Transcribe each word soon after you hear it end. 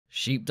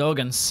Sheepdog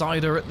and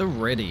cider at the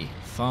ready.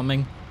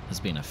 Farming has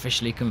been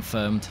officially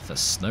confirmed for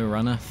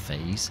SnowRunner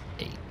Phase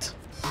 8.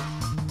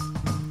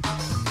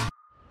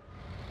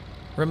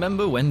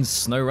 Remember when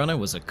SnowRunner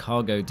was a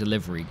cargo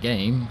delivery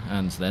game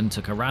and then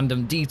took a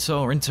random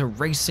detour into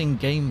racing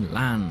game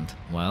land?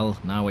 Well,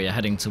 now we are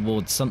heading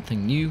towards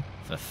something new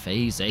for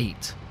Phase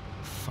 8.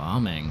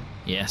 Farming.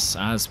 Yes,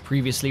 as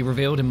previously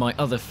revealed in my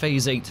other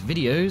Phase 8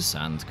 videos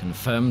and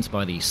confirmed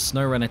by the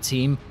SnowRunner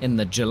team in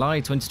the July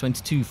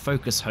 2022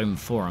 Focus Home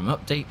Forum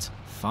update,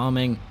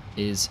 farming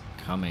is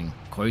coming.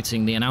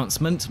 Quoting the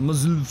announcement,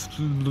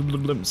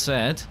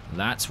 said,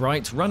 "That's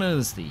right,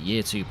 runners, the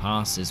Year 2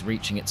 pass is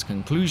reaching its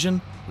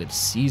conclusion with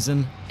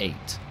Season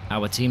 8.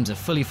 Our teams are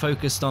fully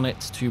focused on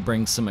it to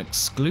bring some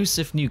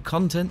exclusive new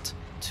content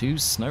to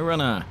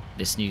SnowRunner.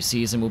 This new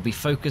season will be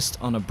focused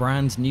on a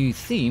brand new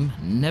theme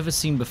never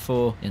seen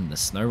before in the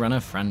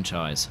SnowRunner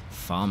franchise,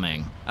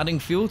 farming. Adding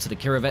fuel to the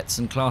Kirovets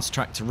and class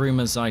tractor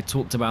rumors I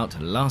talked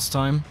about last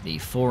time, the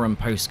forum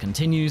post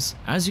continues.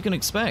 As you can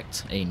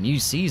expect, a new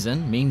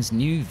season means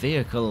new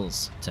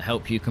vehicles. To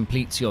help you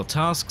complete your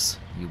tasks,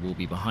 you will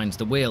be behind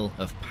the wheel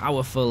of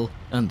powerful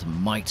and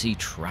mighty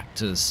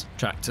tractors.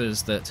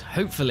 Tractors that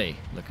hopefully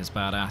look as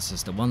badass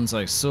as the ones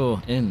I saw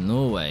in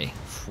Norway."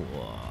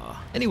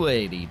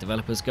 Anyway, the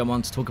developers go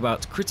on to talk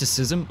about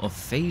criticism of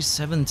Phase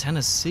 7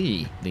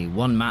 Tennessee, the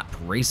one-map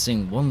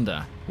racing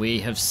wonder. "We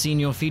have seen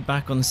your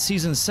feedback on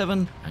Season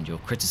 7 and your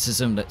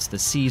criticism that the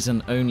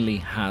season only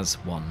has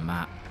one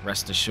map.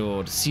 Rest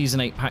assured,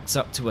 Season 8 packs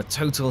up to a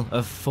total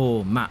of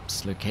 4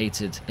 maps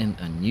located in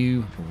a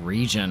new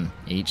region.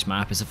 Each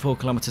map is a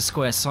 4-kilometer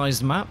square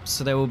sized map,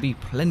 so there will be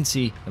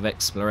plenty of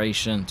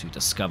exploration to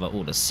discover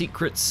all the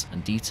secrets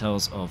and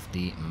details of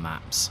the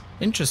maps."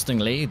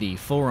 Interestingly, the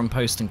forum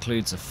post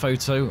includes a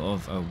photo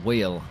of a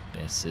wheel.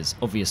 This is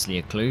obviously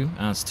a clue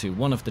as to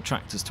one of the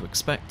tractors to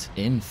expect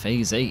in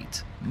Phase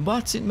 8.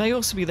 But it may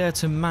also be there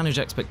to manage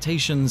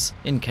expectations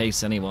in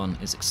case anyone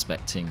is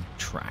expecting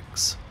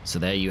tracks. So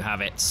there you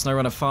have it,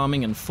 SnowRunner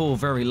farming and 4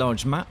 very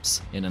large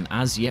maps in an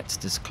as yet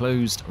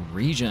disclosed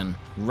region.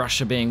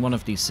 Russia being one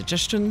of these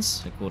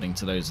suggestions, according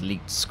to those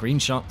leaked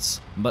screenshots,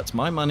 but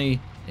my money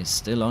is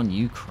still on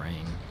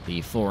Ukraine.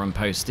 The forum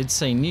post did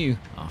say new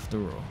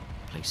after all.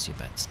 Place your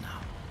bets now.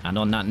 And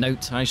on that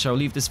note, I shall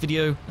leave this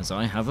video as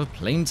I have a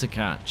plane to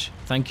catch.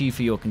 Thank you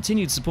for your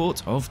continued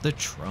support of the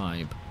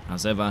tribe.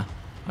 As ever,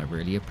 I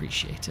really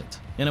appreciate it.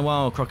 In a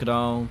while,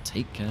 Crocodile,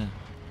 take care.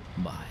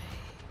 Bye.